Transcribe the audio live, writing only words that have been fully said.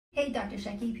Hey, Dr.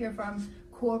 Shakib here from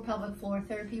Core Pelvic Floor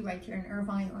Therapy right here in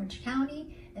Irvine, Orange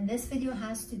County. And this video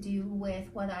has to do with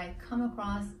what I come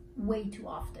across way too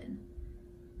often.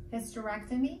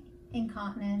 Hysterectomy,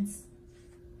 incontinence,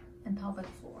 and pelvic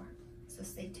floor. So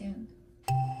stay tuned.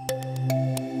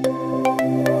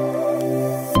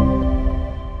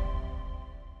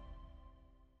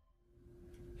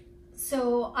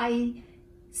 So I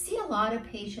see a lot of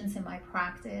patients in my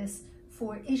practice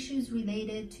for issues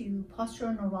related to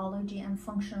postural neurology and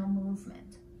functional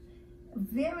movement.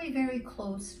 Very, very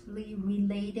closely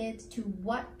related to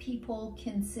what people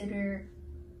consider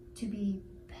to be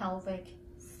pelvic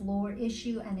floor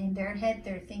issue, and in their head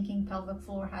they're thinking pelvic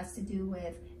floor has to do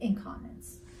with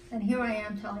incontinence. And here I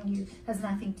am telling you has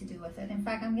nothing to do with it. In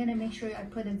fact, I'm going to make sure I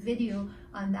put a video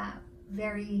on that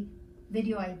very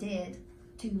video I did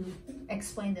to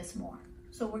explain this more.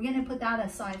 So we're going to put that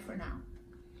aside for now.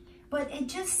 But it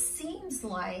just seems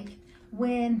like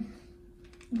when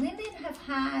women have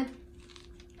had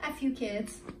a few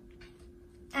kids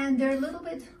and they're a little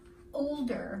bit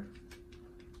older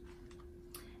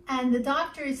and the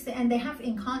doctors, and they have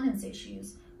incontinence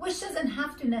issues, which doesn't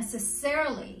have to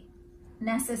necessarily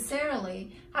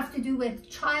have to do with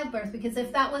childbirth, because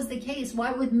if that was the case,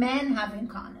 why would men have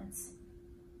incontinence?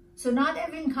 So not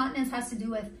every incontinence has to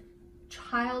do with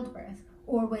childbirth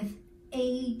or with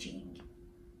aging.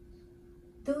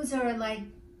 Those are like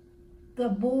the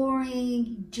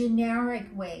boring, generic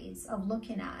ways of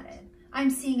looking at it.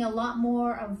 I'm seeing a lot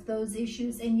more of those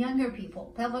issues in younger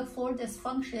people. Pelvic floor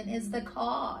dysfunction is the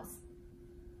cause.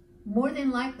 More than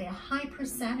likely, a high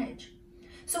percentage.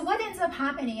 So what ends up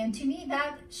happening, and to me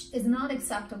that is not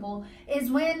acceptable, is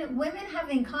when women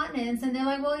have incontinence and they're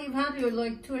like, well, you've had your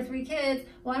like 2 or 3 kids,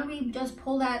 why don't we just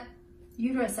pull that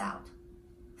uterus out?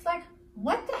 It's like,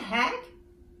 what the heck?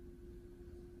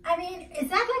 I mean, is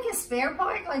that like a spare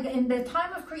part? Like in the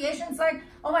time of creation, it's like,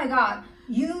 oh my God,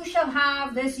 you shall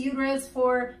have this uterus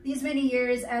for these many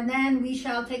years and then we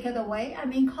shall take it away. I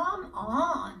mean, come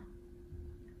on.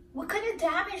 What kind of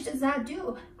damage does that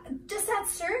do? Just that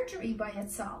surgery by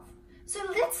itself. So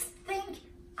let's think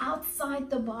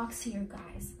outside the box here,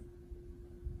 guys.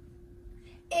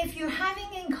 If you're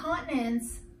having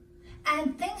incontinence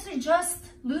and things are just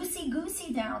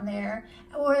loosey-goosey down there,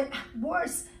 or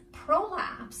worse,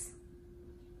 prolapse.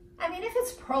 I mean, if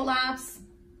it's prolapse,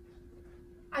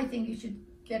 I think you should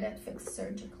get it fixed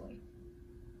surgically.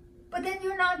 But then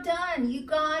you're not done. You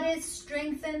gotta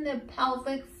strengthen the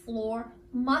pelvic floor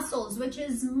muscles, which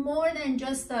is more than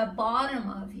just the bottom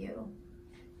of you.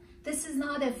 This is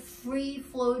not a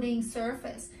free-floating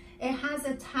surface. It has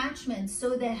attachments,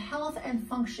 so the health and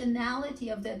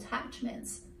functionality of the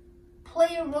attachments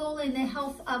play a role in the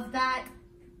health of that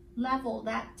level,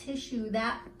 that tissue,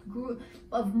 that group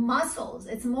of muscles.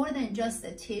 It's more than just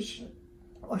the tissue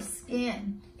or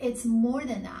skin. It's more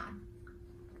than that.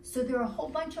 So there are a whole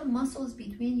bunch of muscles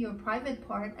between your private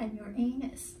part and your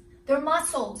anus. They're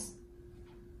muscles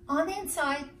on the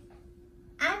inside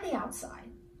and the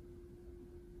outside.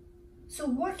 So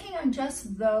working on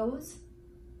just those,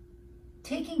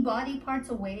 taking body parts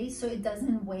away so it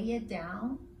doesn't weigh it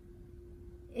down,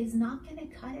 is not going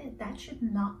to cut it. That should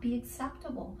not be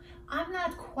acceptable. I'm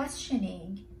not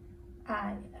questioning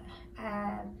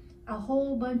a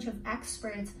whole bunch of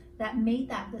experts that made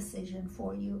that decision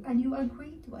for you and you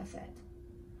agreed with it.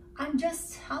 I'm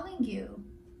just telling you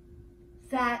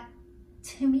that,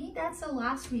 to me, that's a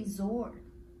last resort.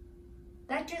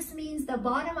 That just means the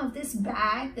bottom of this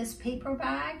bag, this paper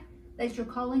bag that you're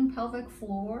calling pelvic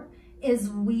floor, is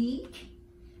weak,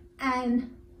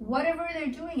 and whatever they're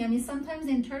doing, I mean, sometimes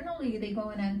internally they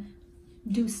go in and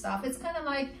do stuff. It's kind of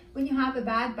like when you have a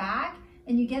bad back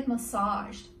and you get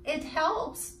massaged. It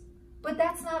helps, but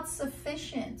that's not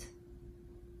sufficient.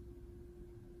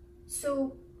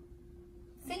 So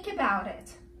think about it.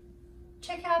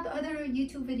 Check out other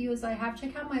YouTube videos I have.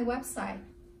 Check out my website.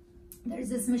 There's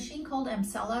this machine called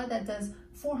emsella that does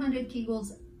 400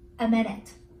 kegels a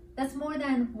minute. That's more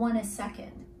than 1 a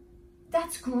second.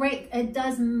 That's great. It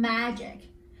does magic,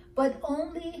 but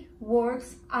only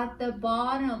works at the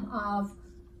bottom of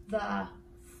the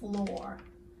floor.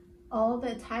 All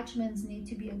the attachments need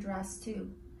to be addressed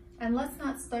too. And let's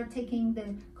not start taking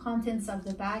the contents of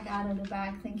the bag out of the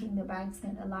bag thinking the bag's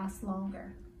gonna last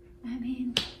longer. I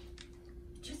mean,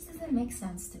 it just doesn't make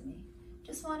sense to me.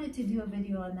 Just wanted to do a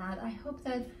video on that. I hope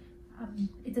that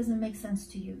it doesn't make sense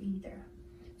to you either.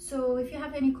 So if you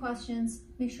have any questions,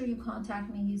 make sure you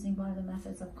contact me using one of the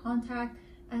methods of contact,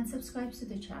 and subscribe to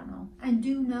the channel. And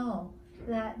do know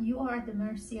that you are at the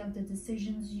mercy of the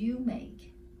decisions you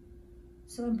make.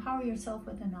 So empower yourself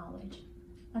with the knowledge.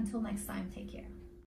 Until next time, take care.